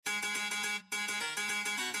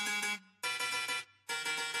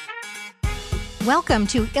Welcome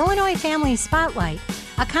to Illinois Family Spotlight,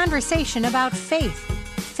 a conversation about faith,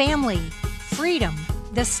 family, freedom,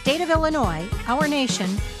 the state of Illinois, our nation,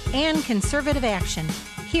 and conservative action.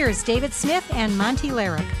 Here's David Smith and Monty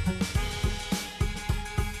Larrick.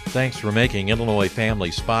 Thanks for making Illinois Family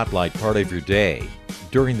Spotlight part of your day.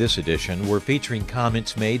 During this edition, we're featuring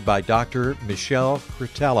comments made by Dr. Michelle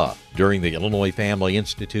Cretella during the Illinois Family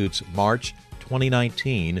Institute's March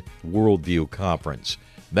 2019 Worldview Conference.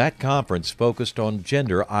 That conference focused on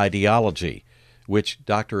gender ideology, which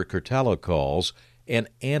Dr. Cretella calls an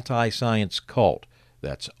anti-science cult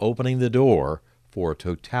that's opening the door for a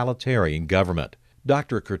totalitarian government.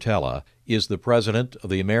 Dr. Cretella is the president of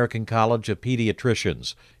the American College of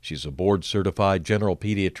Pediatricians. She's a board-certified general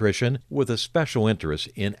pediatrician with a special interest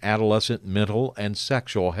in adolescent mental and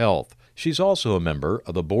sexual health. She's also a member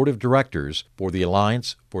of the board of directors for the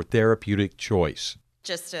Alliance for Therapeutic Choice.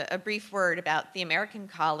 Just a brief word about the American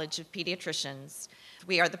College of Pediatricians.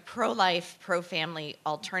 We are the pro-life, pro-family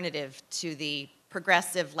alternative to the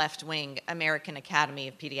progressive left-wing American Academy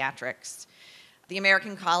of Pediatrics. The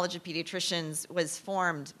American College of Pediatricians was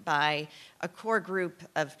formed by a core group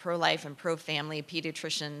of pro-life and pro-family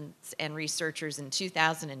pediatricians and researchers in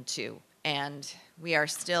 2002, and we are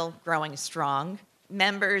still growing strong.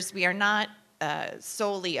 Members, we are not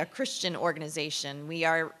solely a Christian organization. We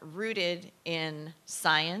are rooted in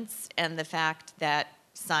science and the fact that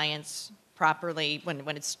science properly, when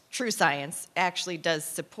it's true science, actually does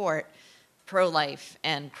support pro-life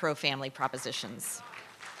and pro-family propositions.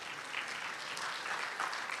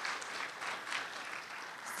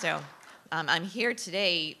 So I'm here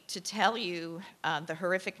today to tell you the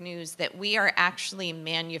horrific news that we are actually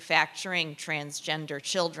manufacturing transgender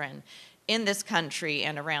children in this country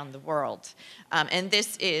and around the world. And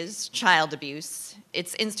this is child abuse.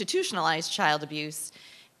 It's institutionalized child abuse.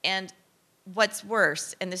 And what's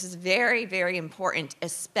worse, and this is very, very important,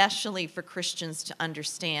 especially for Christians to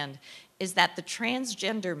understand, is that the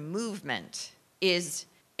transgender movement is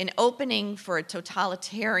an opening for a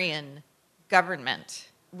totalitarian government.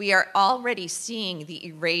 We are already seeing the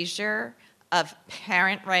erasure of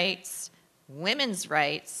parent rights, women's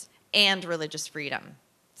rights, and religious freedom.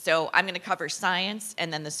 So I'm going to cover science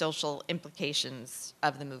and then the social implications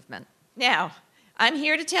of the movement. Now, I'm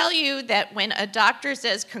here to tell you that when a doctor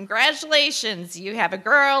says, congratulations, you have a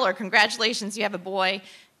girl, or congratulations, you have a boy,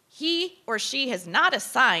 he or she has not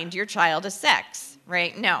assigned your child a sex,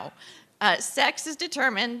 right? No. Sex is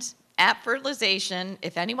determined at fertilization.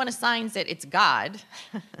 If anyone assigns it, it's God.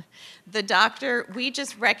 The doctor, we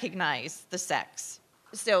just recognize the sex.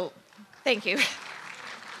 So, thank you.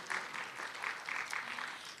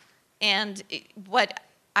 And what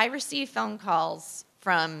I receive phone calls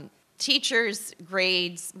from teachers,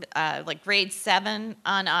 grades, like grade 7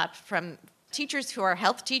 on up, from teachers who are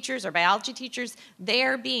health teachers or biology teachers. They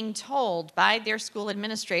are being told by their school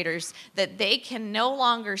administrators that they can no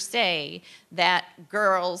longer say that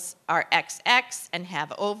girls are XX and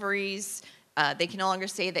have ovaries. They can no longer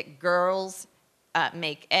say that girls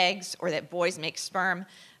make eggs or that boys make sperm,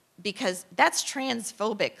 because that's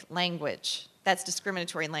transphobic language. That's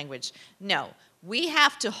discriminatory language. No, we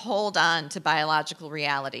have to hold on to biological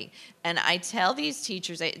reality. And I tell these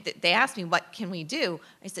teachers, they ask me, what can we do?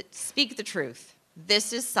 I said, speak the truth.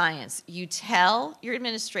 This is science. You tell your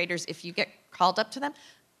administrators, if you get called up to them,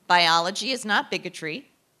 biology is not bigotry.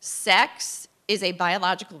 Sex is a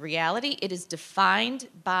biological reality. It is defined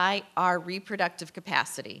by our reproductive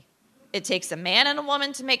capacity. It takes a man and a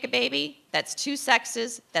woman to make a baby. That's 2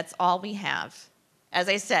 sexes. That's all we have. As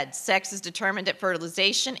I said, sex is determined at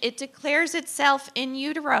fertilization. It declares itself in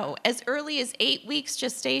utero as early as 8 weeks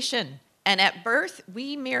gestation. And at birth,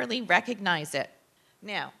 we merely recognize it.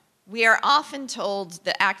 Now, we are often told,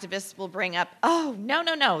 the activists will bring up, oh,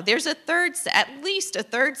 no, there's at least a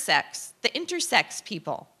third sex, the intersex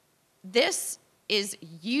people. This is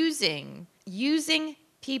using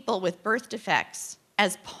people with birth defects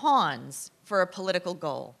as pawns for a political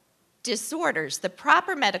goal. Disorders, the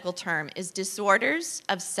proper medical term is disorders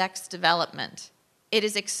of sex development. It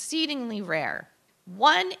is exceedingly rare.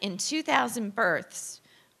 1 in 2,000 births,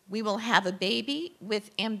 we will have a baby with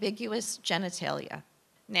ambiguous genitalia.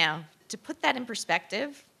 Now, to put that in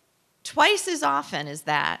perspective, twice as often as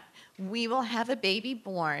that, we will have a baby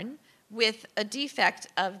born with a defect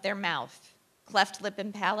of their mouth, cleft lip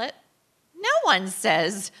and palate. No one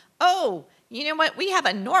says, oh, you know what, we have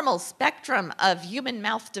a normal spectrum of human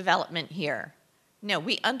mouth development here. No,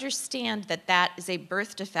 we understand that that is a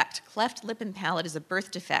birth defect. Cleft lip and palate is a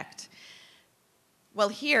birth defect. Well,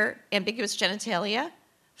 here, ambiguous genitalia,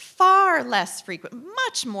 far less frequent,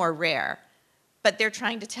 much more rare. But they're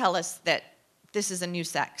trying to tell us that this is a new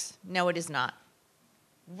sex. No, it is not.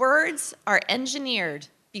 Words are engineered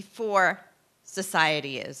before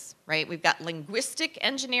society is, right? We've got linguistic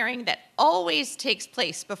engineering that always takes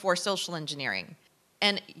place before social engineering.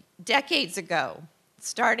 And decades ago,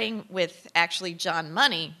 starting with actually John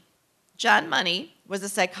Money was a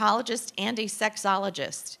psychologist and a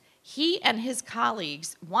sexologist. He and his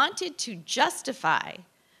colleagues wanted to justify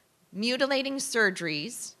mutilating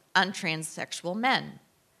surgeries on transsexual men.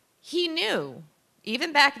 He knew,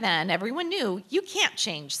 even back then, everyone knew, you can't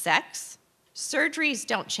change sex. Surgeries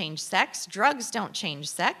don't change sex. Drugs don't change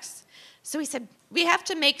sex. So he said, we have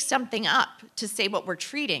to make something up to say what we're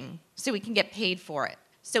treating so we can get paid for it.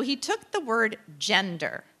 So he took the word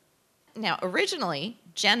gender. Now, originally,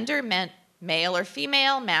 gender meant male or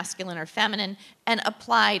female, masculine or feminine, and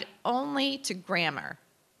applied only to grammar.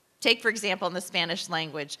 Take, for example, in the Spanish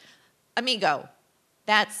language, amigo.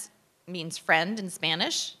 That means friend in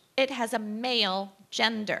Spanish. It has a male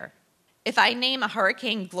gender. If I name a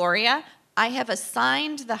hurricane Gloria, I have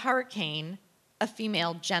assigned the hurricane a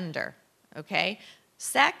female gender, okay?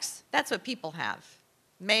 Sex, that's what people have.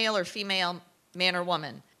 Male or female, man or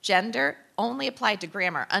woman. Gender only applied to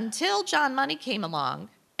grammar until John Money came along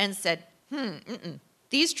and said,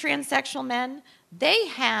 these transsexual men, they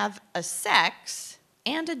have a sex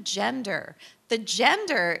and a gender. The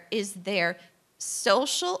gender is their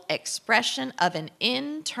social expression of an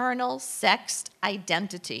internal sexed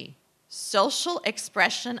identity. Social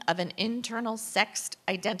expression of an internal sexed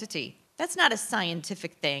identity. That's not a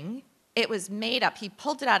scientific thing. It was made up. He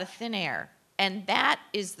pulled it out of thin air. And that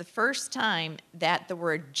is the first time that the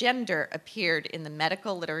word gender appeared in the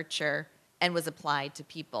medical literature and was applied to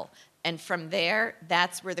people. And from there,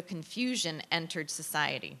 that's where the confusion entered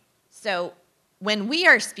society. So when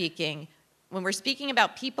we're speaking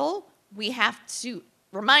about people, we have to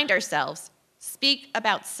remind ourselves, speak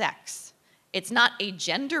about sex. It's not a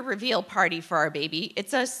gender reveal party for our baby.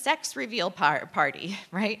 It's a sex reveal party,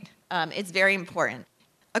 right? It's very important.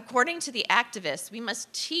 According to the activists, we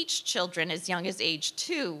must teach children as young as age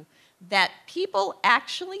 2 that people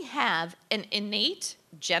actually have an innate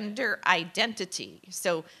gender identity.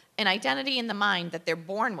 So an identity in the mind that they're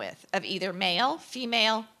born with of either male,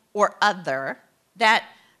 female, or other, that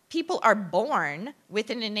people are born with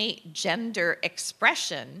an innate gender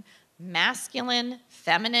expression, masculine,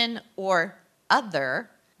 feminine, or other,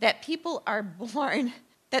 that people are born,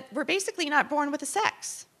 that we're basically not born with a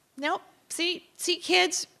sex. Nope. See,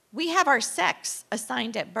 kids, we have our sex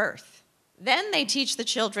assigned at birth. Then they teach the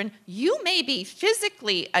children, you may be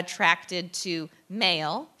physically attracted to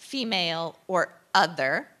male, female, or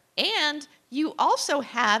other, and you also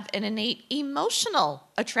have an innate emotional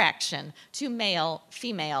attraction to male,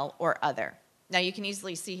 female, or other. Now you can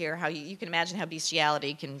easily see here how you can imagine how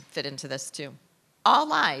bestiality can fit into this too. All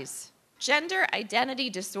lies. Gender identity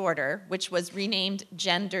disorder, which was renamed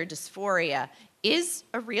gender dysphoria, is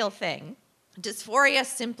a real thing. Dysphoria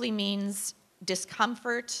simply means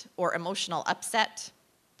discomfort or emotional upset.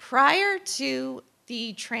 Prior to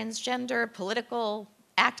the transgender political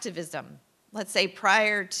activism, let's say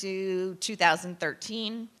prior to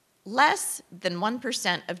 2013, less than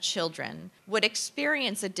 1% of children would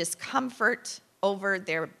experience a discomfort over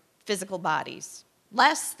their physical bodies.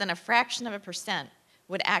 Less than a fraction of a percent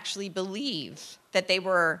would actually believe that they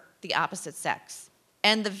were the opposite sex.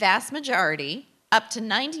 And the vast majority, up to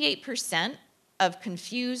 98% of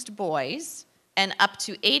confused boys and up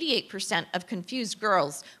to 88% of confused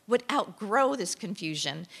girls, would outgrow this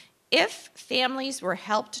confusion if families were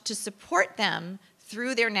helped to support them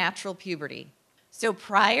through their natural puberty. So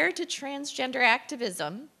prior to transgender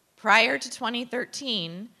activism, prior to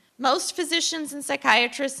 2013, most physicians and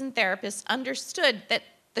psychiatrists and therapists understood that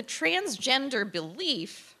the transgender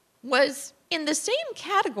belief was in the same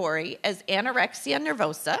category as anorexia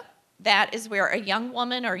nervosa. That is where a young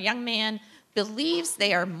woman or young man believes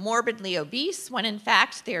they are morbidly obese when in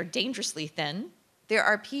fact they are dangerously thin. There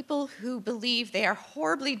are people who believe they are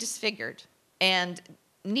horribly disfigured and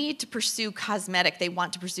need to pursue they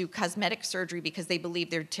want to pursue cosmetic surgery because they believe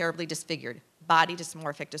they're terribly disfigured, body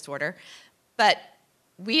dysmorphic disorder. But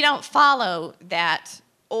we don't follow that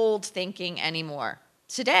old thinking anymore.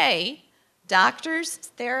 Today,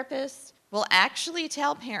 doctors, therapists will actually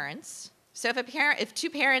tell parents, so if two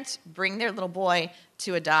parents bring their little boy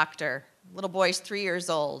to a doctor, little boy's 3 years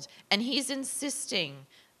old, and he's insisting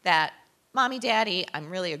that, Mommy, Daddy, I'm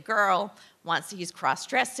really a girl, he's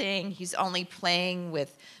cross-dressing, he's only playing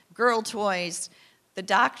with girl toys, the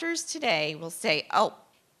doctors today will say, oh,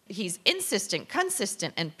 he's insistent,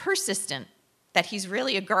 consistent, and persistent that he's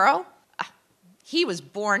really a girl. He was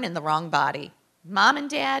born in the wrong body. Mom and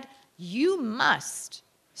Dad, you must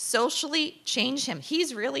socially change him.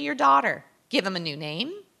 He's really your daughter. give him a new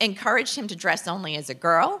name, encourage him to dress only as a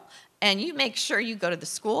girl, and you make sure you go to the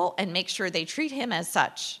school and make sure they treat him as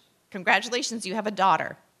such. Congratulations, you have a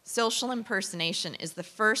daughter. Social impersonation is the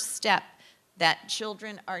first step that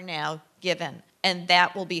children are now given, and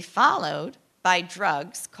that will be followed by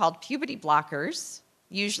drugs called puberty blockers,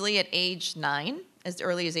 usually at age 9, as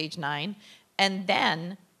early as age 9, and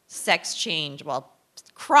then sex change,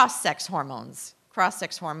 cross-sex hormones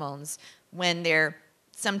when they're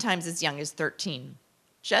sometimes as young as 13.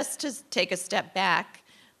 Just to take a step back,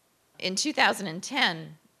 in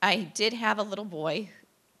 2010, I did have a little boy.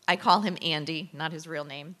 I call him Andy, not his real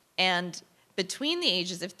name. And between the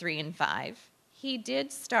ages of 3 and 5, he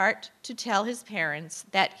did start to tell his parents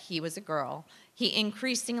that he was a girl. He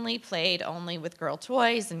increasingly played only with girl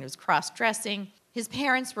toys and was cross-dressing. His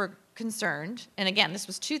parents were concerned, and again, this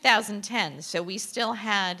was 2010, so we still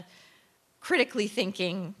had critically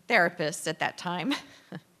thinking therapists at that time.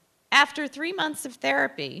 After 3 months of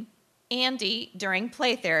therapy, Andy, during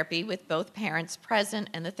play therapy with both parents present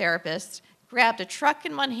and the therapist, grabbed a truck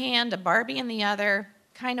in one hand, a Barbie in the other,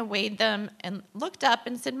 kind of weighed them, and looked up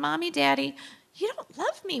and said, "Mommy, Daddy, you don't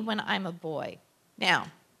love me when I'm a boy." Now,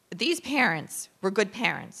 these parents were good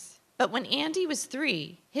parents, but when Andy was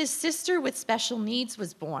 3, his sister with special needs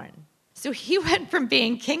was born. So he went from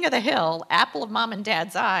being king of the hill, apple of mom and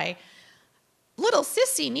dad's eye. Little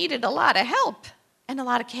Sissy needed a lot of help and a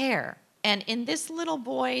lot of care. And in this little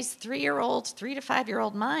boy's 3 to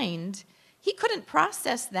 5-year-old mind, he couldn't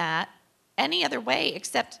process that any other way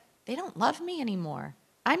except, they don't love me anymore.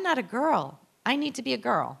 I'm not a girl. I need to be a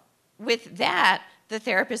girl. With that, the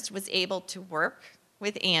therapist was able to work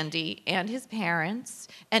with Andy and his parents,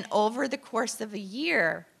 and over the course of a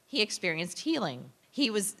year, he experienced healing.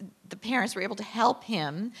 The parents were able to help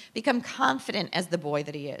him become confident as the boy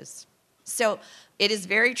that he is. So it is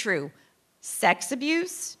very true. Sex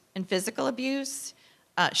abuse and physical abuse,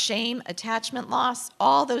 shame, attachment loss,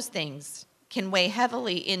 all those things can weigh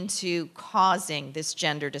heavily into causing this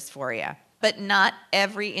gender dysphoria. But not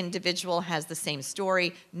every individual has the same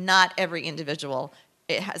story. Not every individual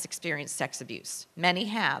has experienced sex abuse. Many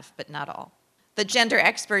have, but not all. The gender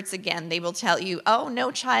experts, again, they will tell you, oh,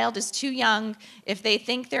 no child is too young. If they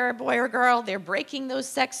think they're a boy or girl, they're breaking those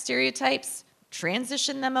sex stereotypes.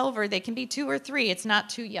 Transition them over. They can be 2 or 3. It's not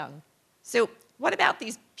too young. So what about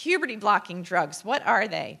these puberty blocking drugs? What are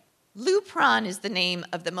they? Lupron is the name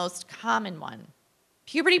of the most common one.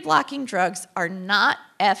 Puberty blocking drugs are not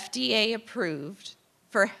FDA approved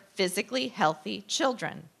for physically healthy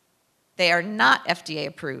children. They are not FDA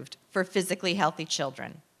approved for physically healthy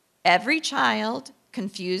children. Every child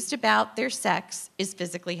confused about their sex is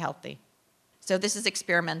physically healthy. So this is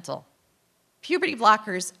experimental. Puberty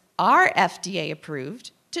blockers are FDA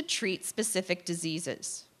approved to treat specific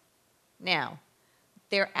diseases. Now,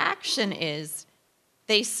 their action is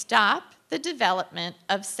they stop the development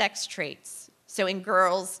of sex traits. So in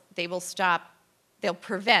girls, they'll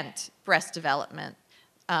prevent breast development.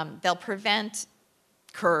 They'll prevent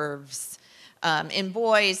curves. In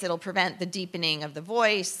boys, it'll prevent the deepening of the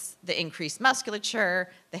voice, the increased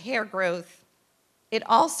musculature, the hair growth. It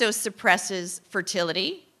also suppresses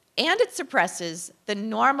fertility, and it suppresses the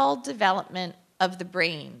normal development of the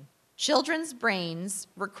brain. Children's brains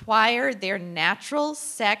require their natural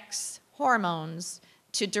sex hormones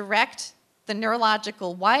to direct the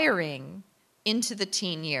neurological wiring into the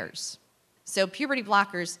teen years. So puberty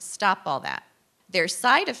blockers stop all that. Their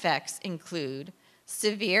side effects include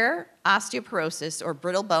severe osteoporosis or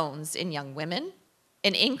brittle bones in young women,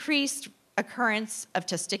 an increased occurrence of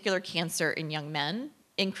testicular cancer in young men,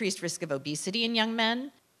 increased risk of obesity in young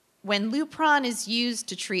men. When Lupron is used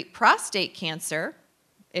to treat prostate cancer,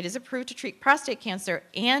 it is approved to treat prostate cancer,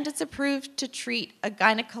 and it's approved to treat a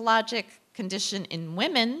gynecologic condition in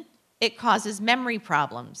women, it causes memory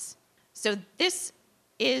problems. So this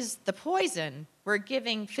is the poison we're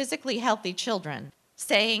giving physically healthy children,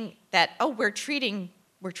 saying that, oh, we're treating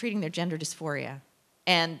their gender dysphoria.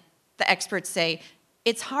 And the experts say,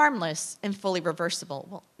 it's harmless and fully reversible.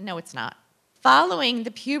 Well, no, it's not. Following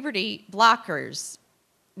the puberty blockers,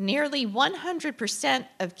 nearly 100%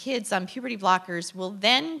 of kids on puberty blockers will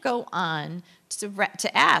then go on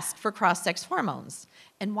to ask for cross-sex hormones.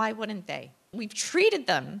 And why wouldn't they? We've treated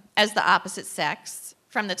them as the opposite sex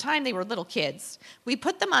from the time they were little kids. We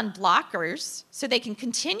put them on blockers so they can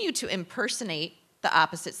continue to impersonate the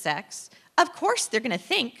opposite sex. Of course, they're going to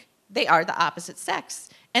think they are the opposite sex,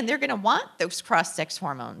 and they're going to want those cross-sex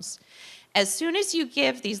hormones. As soon as you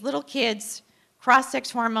give these little kids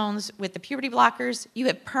cross-sex hormones with the puberty blockers, you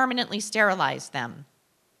have permanently sterilized them.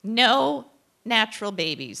 No natural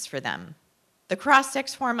babies for them. The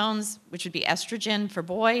cross-sex hormones, which would be estrogen for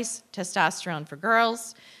boys, testosterone for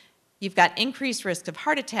girls. You've got increased risk of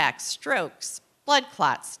heart attacks, strokes, blood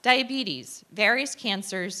clots, diabetes, various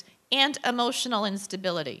cancers, and emotional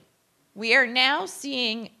instability. We are now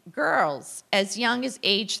seeing girls as young as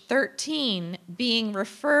age 13 being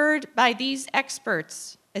referred by these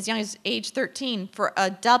experts as young as age 13 for a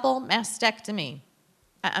double mastectomy.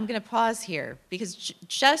 I'm going to pause here because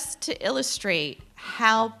just to illustrate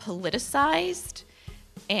how politicized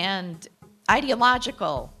and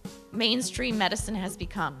ideological mainstream medicine has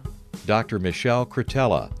become. Dr. Michelle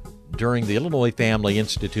Cretella during the Illinois Family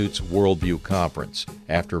Institute's Worldview Conference.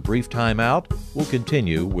 After a brief timeout, we'll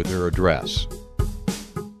continue with her address.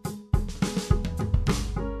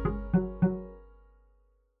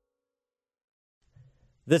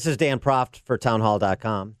 This is Dan Proft for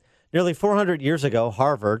townhall.com. Nearly 400 years ago,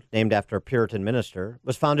 Harvard, named after a Puritan minister,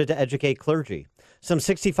 was founded to educate clergy. Some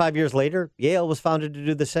 65 years later, Yale was founded to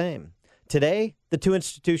do the same. Today, the two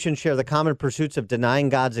institutions share the common pursuits of denying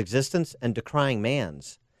God's existence and decrying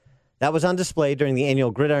man's. That was on display during the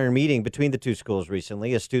annual Gridiron meeting between the two schools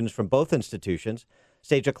recently, as students from both institutions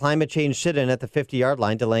staged a climate change sit-in at the 50-yard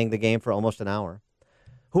line, delaying the game for almost an hour.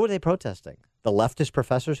 Who were they protesting? The leftist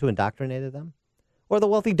professors who indoctrinated them? Or the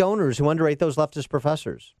wealthy donors who underrate those leftist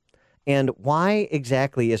professors? And why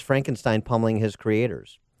exactly is Frankenstein pummeling his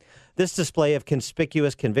creators? This display of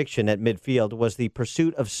conspicuous conviction at midfield was the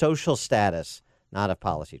pursuit of social status, not of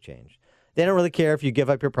policy change. They don't really care if you give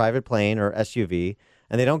up your private plane or SUV,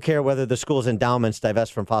 and they don't care whether the school's endowments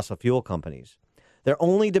divest from fossil fuel companies. Their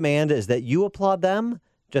only demand is that you applaud them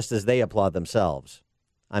just as they applaud themselves.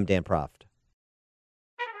 I'm Dan Proft.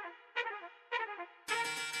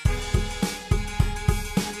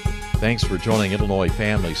 Thanks for joining Illinois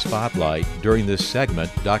Family Spotlight. During this segment,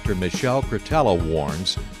 Dr. Michelle Cretella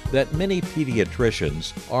warns that many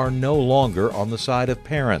pediatricians are no longer on the side of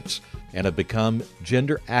parents and have become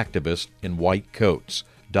gender activists in white coats.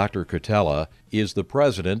 Dr. Cretella is the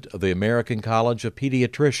president of the American College of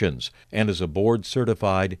Pediatricians and is a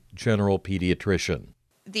board-certified general pediatrician.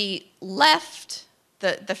 The left,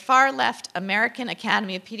 the far left American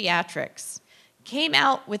Academy of Pediatrics came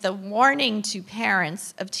out with a warning to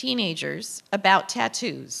parents of teenagers about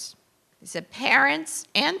tattoos. They said, parents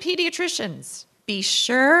and pediatricians, be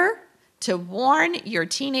sure to warn your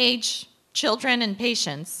teenage children and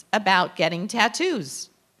patients about getting tattoos.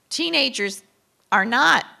 Teenagers are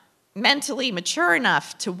not mentally mature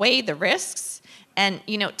enough to weigh the risks, and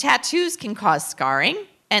tattoos can cause scarring,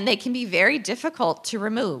 and they can be very difficult to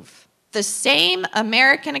remove. The same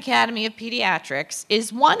American Academy of Pediatrics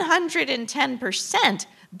is 110%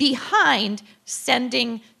 behind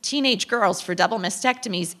sending teenage girls for double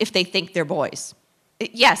mastectomies if they think they're boys.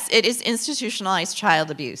 Yes, it is institutionalized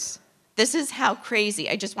child abuse. This is how crazy,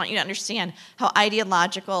 I just want you to understand how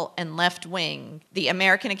ideological and left-wing the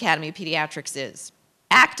American Academy of Pediatrics is.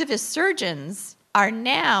 Activist surgeons are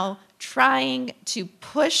now trying to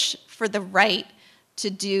push for the right to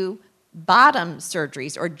do bottom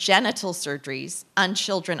surgeries or genital surgeries on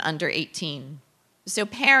children under 18. So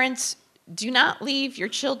parents, do not leave your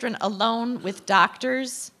children alone with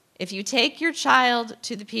doctors. If you take your child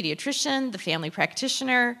to the pediatrician, the family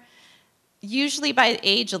practitioner, usually by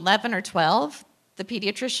age 11 or 12, the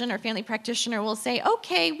pediatrician or family practitioner will say,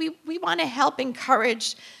 okay, we want to help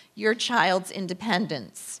encourage your child's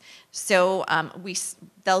independence. So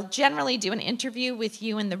they'll generally do an interview with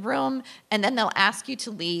you in the room, and then they'll ask you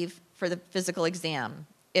to leave for the physical exam,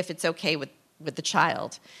 if it's okay with the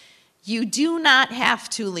child. You do not have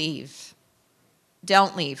to leave.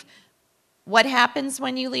 Don't leave. What happens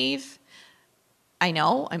when you leave? I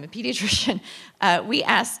know, I'm a pediatrician. We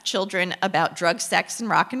ask children about drugs, sex, and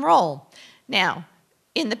rock and roll. Now,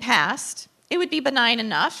 in the past, it would be benign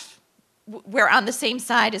enough. We're on the same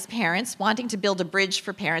side as parents, wanting to build a bridge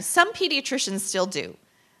for parents. Some pediatricians still do.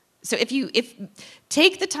 So if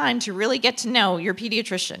take the time to really get to know your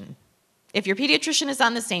pediatrician. If your pediatrician is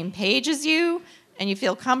on the same page as you and you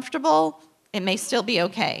feel comfortable, it may still be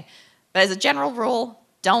okay. But as a general rule,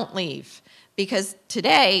 don't leave. Because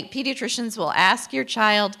today, pediatricians will ask your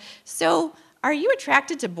child, so are you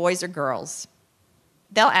attracted to boys or girls?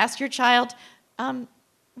 They'll ask your child,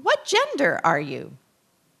 what gender are you?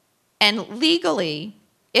 And legally,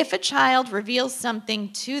 if a child reveals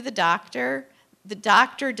something to the doctor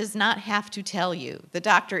does not have to tell you. The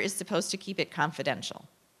doctor is supposed to keep it confidential.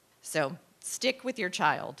 So stick with your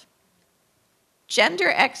child. Gender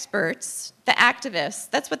experts, the activists,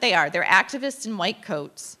 that's what they are. They're activists in white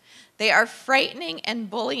coats. They are frightening and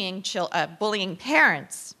bullying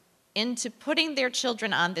parents into putting their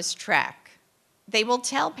children on this track. They will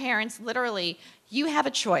tell parents literally, you have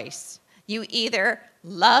a choice. You either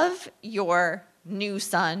love your new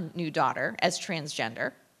son, new daughter as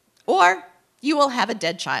transgender, or you will have a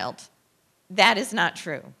dead child. That is not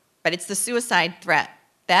true, but it's the suicide threat.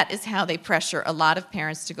 That is how they pressure a lot of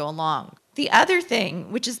parents to go along. The other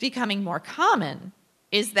thing, which is becoming more common,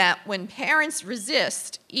 is that when parents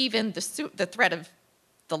resist even the threat of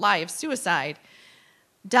the lie of suicide,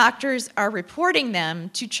 doctors are reporting them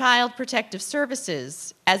to Child Protective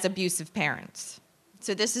Services as abusive parents.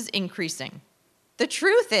 So this is increasing. The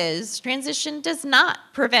truth is, transition does not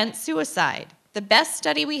prevent suicide. The best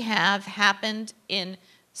study we have happened in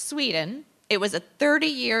Sweden. It was a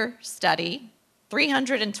 30-year study.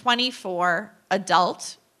 324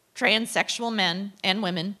 adult transsexual men and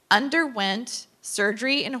women underwent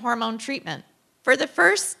surgery and hormone treatment. For the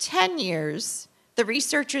first 10 years, the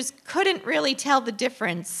researchers couldn't really tell the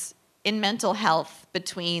difference in mental health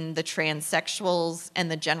between the transsexuals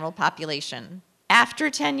and the general population. After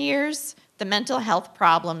 10 years, the mental health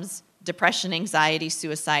problems, depression, anxiety,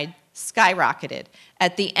 suicide, skyrocketed.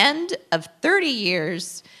 At the end of 30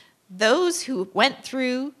 years, those who went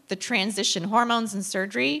through the transition hormones and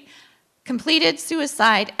surgery completed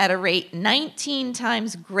suicide at a rate 19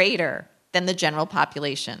 times greater than the general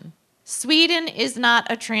population. Sweden is not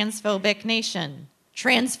a transphobic nation.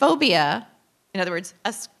 Transphobia, in other words,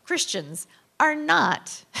 us Christians, are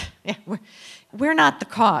not, we're not the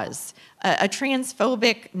cause. A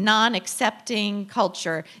transphobic, non-accepting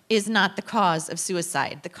culture is not the cause of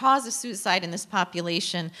suicide. The cause of suicide in this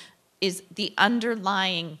population is the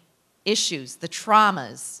underlying issues, the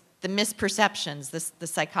traumas, the misperceptions, the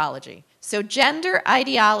psychology. So gender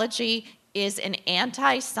ideology is an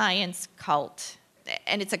anti-science cult.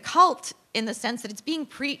 And it's a cult in the sense that it's being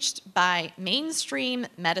preached by mainstream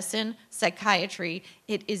medicine, psychiatry.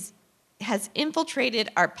 It has infiltrated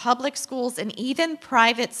our public schools and even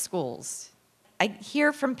private schools. I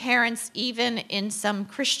hear from parents, even in some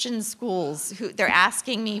Christian schools, who they're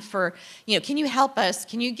asking me for, can you help us?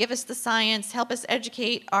 Can you give us the science? Help us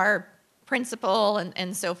educate our principal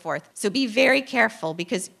and so forth. So be very careful,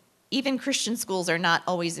 because even Christian schools are not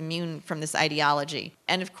always immune from this ideology.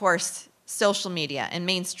 And of course, social media and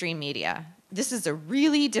mainstream media. This is a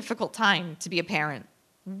really difficult time to be a parent.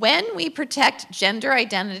 When we protect gender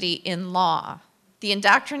identity in law, the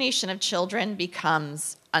indoctrination of children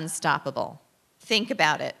becomes unstoppable. Think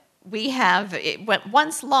about it.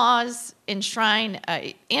 Once laws enshrine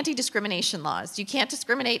anti-discrimination laws, you can't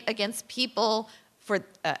discriminate against people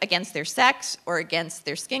against their sex or against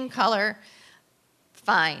their skin color,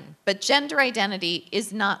 fine. But gender identity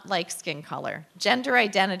is not like skin color. Gender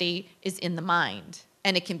identity is in the mind,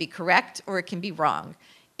 and it can be correct or it can be wrong.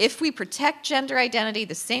 If we protect gender identity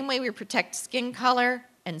the same way we protect skin color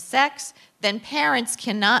and sex, then parents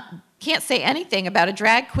can't say anything about a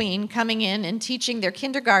drag queen coming in and teaching their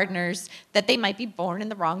kindergartners that they might be born in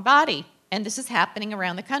the wrong body. And this is happening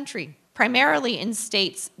around the country, primarily in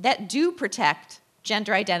states that do protect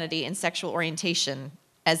gender identity and sexual orientation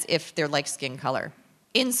as if they're like skin color.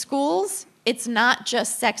 In schools, it's not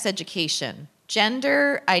just sex education.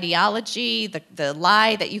 Gender ideology, the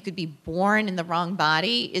lie that you could be born in the wrong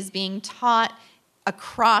body, is being taught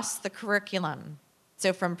across the curriculum.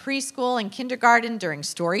 So from preschool and kindergarten during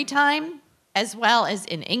story time, as well as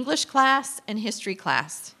in English class and history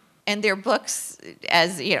class. And their books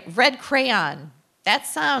as, Red Crayon. That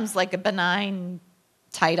sounds like a benign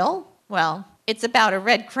title. Well, it's about a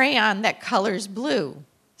red crayon that colors blue.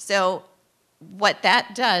 So what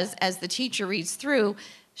that does, as the teacher reads through,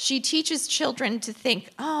 she teaches children to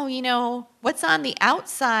think, what's on the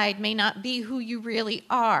outside may not be who you really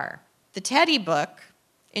are. The Teddy book,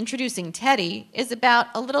 introducing Teddy, is about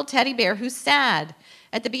a little teddy bear who's sad.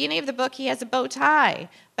 At the beginning of the book, he has a bow tie.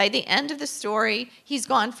 By the end of the story, he's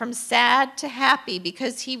gone from sad to happy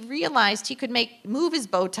because he realized he could move his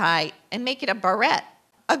bow tie and make it a barrette,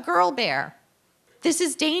 a girl bear. This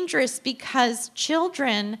is dangerous because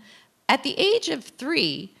children, at the age of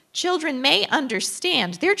 3, children may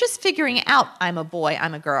understand. They're just figuring out, I'm a boy,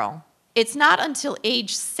 I'm a girl. It's not until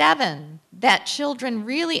age 7 that children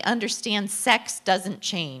really understand sex doesn't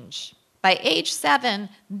change. By age 7,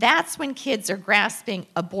 that's when kids are grasping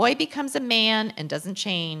a boy becomes a man and doesn't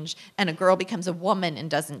change, and a girl becomes a woman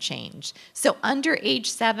and doesn't change. So under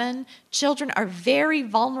age 7, children are very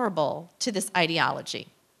vulnerable to this ideology.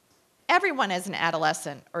 Everyone as an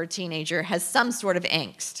adolescent or a teenager has some sort of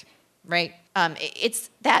angst, right? It's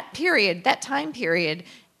that period, that time period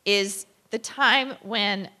is the time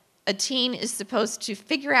when a teen is supposed to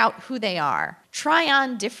figure out who they are, try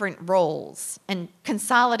on different roles, and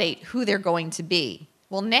consolidate who they're going to be.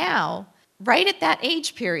 Well, now, right at that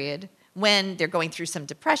age period, when they're going through some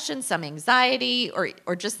depression, some anxiety,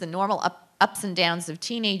 or just the normal ups and downs of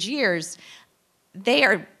teenage years, they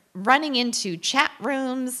are running into chat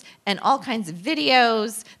rooms and all kinds of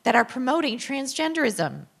videos that are promoting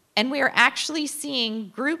transgenderism. And we are actually seeing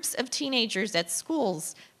groups of teenagers at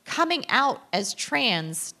schools coming out as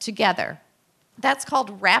trans together. That's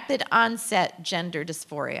called rapid onset gender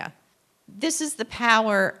dysphoria. This is the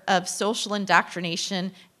power of social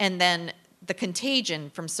indoctrination and then the contagion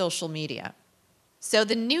from social media. So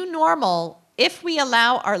the new normal, if we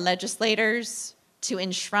allow our legislators to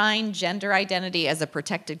enshrine gender identity as a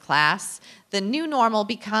protected class, the new normal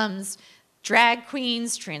becomes drag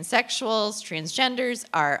queens, transsexuals, transgenders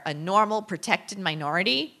are a normal protected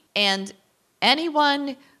minority, and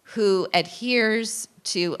anyone who adheres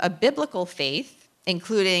to a biblical faith,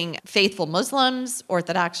 including faithful Muslims,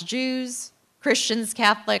 Orthodox Jews, Christians,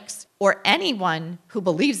 Catholics, or anyone who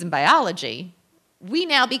believes in biology, we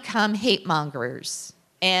now become hate mongers.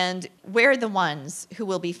 And we're the ones who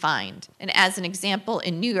will be fined. And as an example,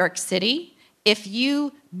 in New York City, if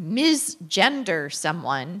you misgender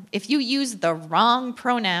someone, if you use the wrong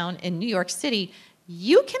pronoun in New York City,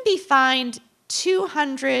 you can be fined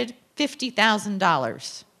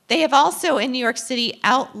 $250,000. They have also, in New York City,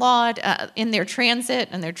 outlawed in their transit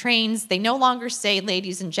and their trains, they no longer say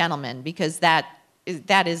ladies and gentlemen because that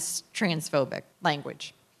is transphobic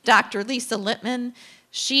language. Dr. Lisa Littman,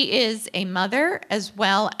 she is a mother as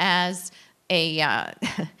well as a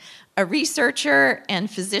researcher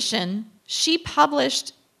and physician. She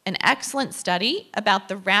published an excellent study about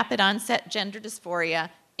the rapid onset gender dysphoria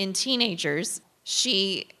in teenagers.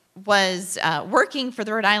 She was working for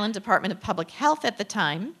the Rhode Island Department of Public Health at the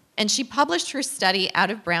time, and she published her study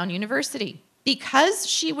out of Brown University. Because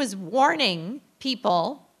she was warning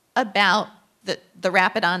people about the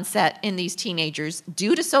rapid onset in these teenagers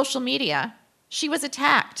due to social media, she was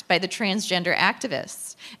attacked by the transgender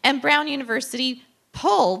activists. And Brown University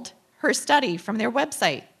pulled her study from their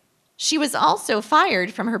website. She was also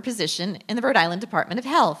fired from her position in the Rhode Island Department of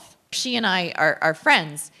Health. She and I are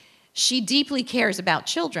friends. She deeply cares about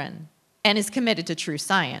children and is committed to true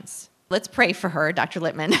science. Let's pray for her, Dr.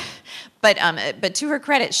 Littman. But to her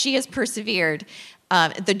credit, she has persevered.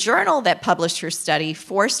 The journal that published her study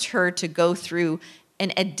forced her to go through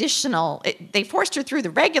they forced her through the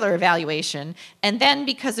regular evaluation, and then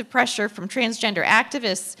because of pressure from transgender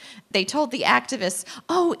activists, they told the activists,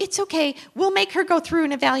 oh, it's okay, we'll make her go through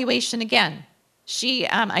an evaluation again.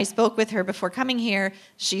 I spoke with her before coming here.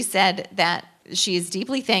 She said that she is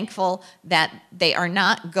deeply thankful that they are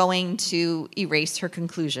not going to erase her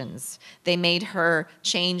conclusions. They made her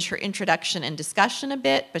change her introduction and discussion a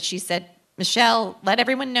bit, but she said, Michelle, let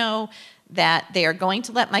everyone know that they are going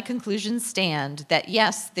to let my conclusions stand, that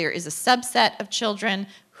yes, there is a subset of children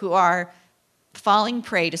who are falling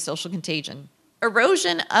prey to social contagion.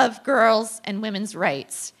 Erosion of girls' and women's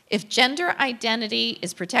rights. If gender identity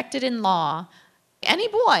is protected in law, any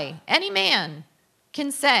boy, any man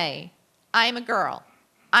can say, I am a girl,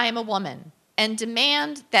 I am a woman, and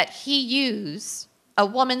demand that he use a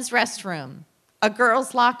woman's restroom, a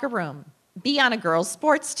girl's locker room, be on a girl's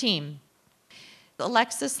sports team.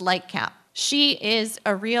 Alexis Lightcap. She is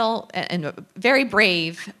a real and a very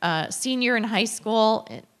brave senior in high school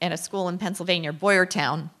at a school in Pennsylvania,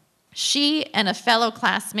 Boyertown. She and a fellow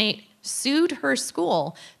classmate sued her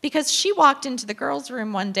school because she walked into the girls'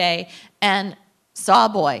 room one day and saw a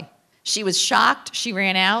boy. She was shocked. She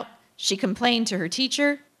ran out. She complained to her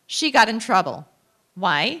teacher. She got in trouble.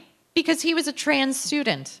 Why? Because he was a trans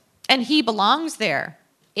student, and he belongs there.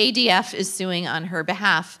 ADF is suing on her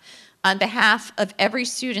behalf, on behalf of every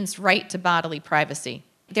student's right to bodily privacy.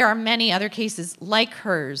 There are many other cases like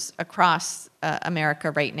hers across America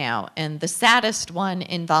right now, and the saddest one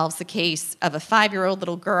involves the case of a 5-year-old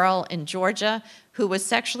little girl in Georgia who was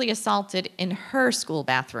sexually assaulted in her school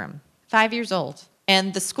bathroom, 5 years old.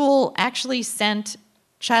 And the school actually sent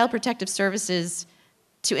Child Protective Services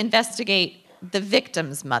to investigate the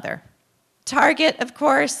victim's mother. Target, of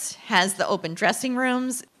course, has the open dressing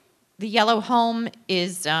rooms. The Yellow Home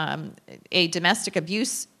is a domestic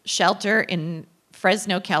abuse shelter in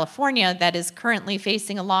Fresno, California, that is currently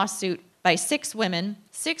facing a lawsuit by 6 women.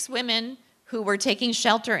 6 women who were taking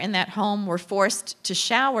shelter in that home were forced to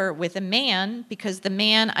shower with a man because the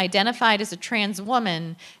man identified as a trans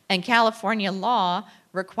woman, and California law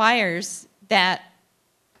requires that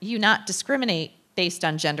you not discriminate based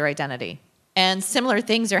on gender identity. And similar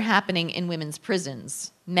things are happening in women's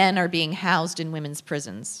prisons. Men are being housed in women's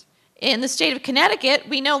prisons. In the state of Connecticut,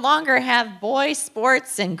 we no longer have boys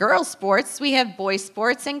sports and girls sports. We have boys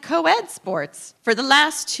sports and co-ed sports. For the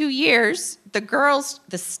last 2 years,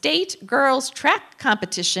 the state girls track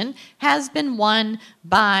competition has been won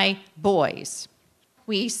by boys.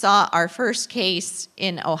 We saw our first case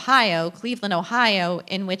in Ohio, Cleveland, Ohio,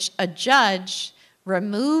 in which a judge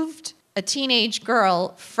removed a teenage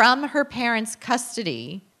girl from her parents'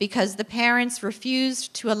 custody because the parents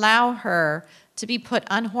refused to allow her to be put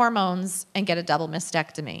on hormones and get a double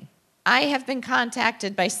mastectomy. I have been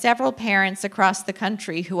contacted by several parents across the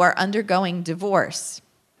country who are undergoing divorce.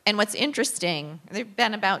 And what's interesting, there have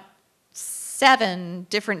been about 7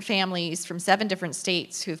 different families from 7 different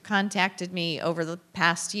states who've contacted me over the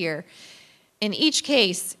past year. In each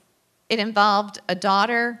case, it involved a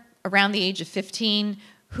daughter around the age of 15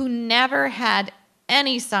 who never had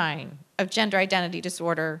any sign of gender identity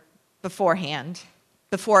disorder beforehand,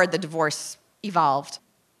 before the divorce evolved.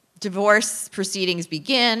 Divorce proceedings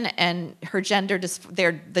begin and the gender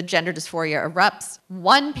dysphoria erupts.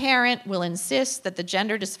 One parent will insist that the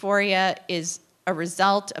gender dysphoria is a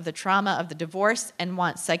result of the trauma of the divorce and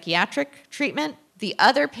wants psychiatric treatment. The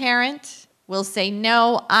other parent will say,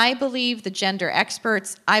 no, I believe the gender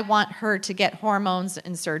experts. I want her to get hormones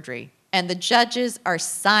and surgery. And the judges are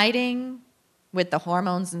siding with the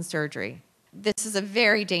hormones and surgery. This is a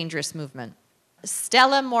very dangerous movement.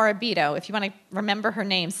 Stella Morabito, if you want to remember her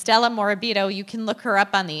name, Stella Morabito, you can look her up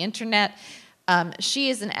on the internet. She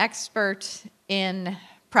is an expert in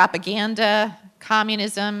propaganda,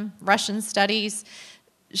 communism, Russian studies.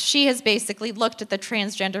 She has basically looked at the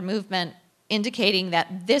transgender movement, indicating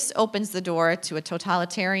that this opens the door to a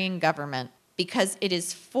totalitarian government because it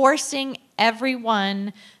is forcing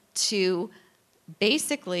everyone to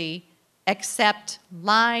basically accept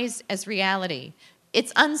lies as reality.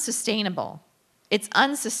 It's unsustainable. It's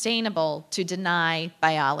unsustainable to deny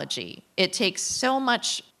biology. It takes so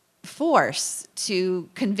much force to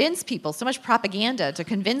convince people, so much propaganda to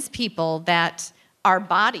convince people that our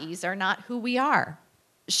bodies are not who we are.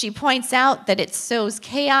 She points out that it sows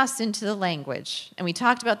chaos into the language. And we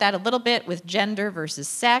talked about that a little bit with gender versus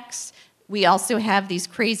sex. We also have these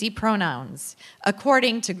crazy pronouns.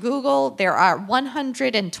 According to Google, there are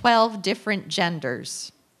 112 different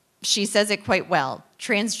genders. She says it quite well.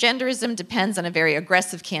 Transgenderism depends on a very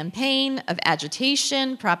aggressive campaign of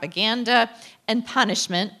agitation, propaganda, and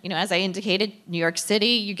punishment. You know, as I indicated, New York City,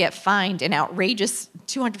 you get fined an outrageous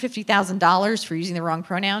 $250,000 for using the wrong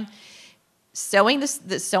pronoun. Sowing the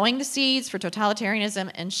seeds for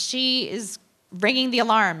totalitarianism, and she is ringing the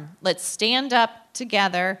alarm. Let's stand up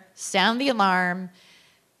together, sound the alarm,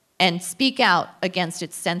 and speak out against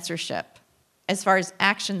its censorship. As far as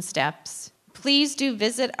action steps, please do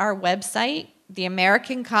visit our website, the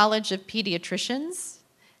American College of Pediatricians,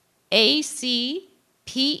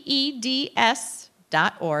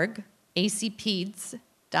 acpeds.org,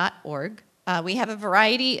 acpeds.org. We have a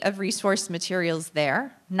variety of resource materials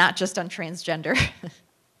there, not just on transgender.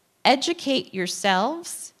 Educate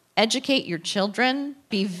yourselves, educate your children,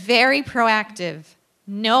 be very proactive.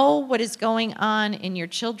 Know what is going on in your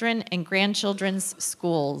children and grandchildren's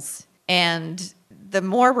schools. And the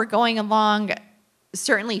more we're going along,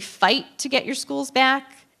 certainly fight to get your schools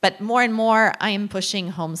back, but more and more I am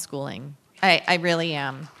pushing homeschooling. I really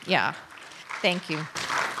am. Yeah. Thank you.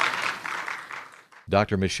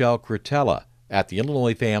 Dr. Michelle Cretella at the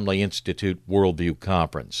Illinois Family Institute Worldview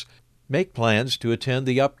Conference. Make plans to attend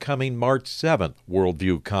the upcoming March 7th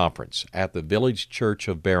Worldview Conference at the Village Church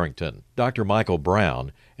of Barrington. Dr. Michael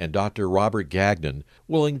Brown and Dr. Robert Gagnon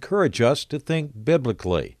will encourage us to think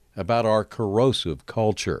biblically about our corrosive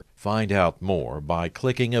culture. Find out more by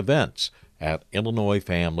clicking events at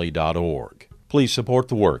illinoisfamily.org. Please support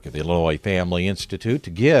the work of the Illinois Family Institute. To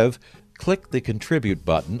give, click the Contribute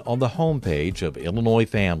button on the homepage of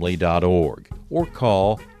illinoisfamily.org or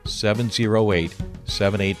call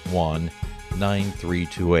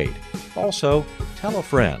 708-781-9328. Also, tell a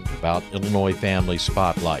friend about Illinois Family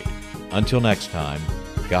Spotlight. Until next time,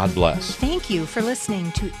 God bless. Thank you for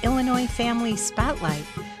listening to Illinois Family Spotlight.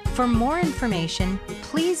 For more information,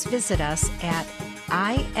 please visit us at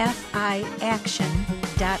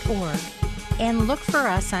ifiaction.org and look for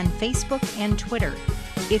us on Facebook and Twitter.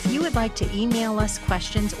 If you would like to email us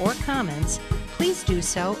questions or comments, please do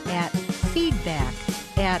so at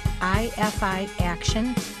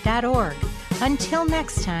feedback@ifiaction.org. Until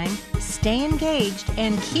next time, stay engaged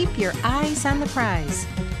and keep your eyes on the prize.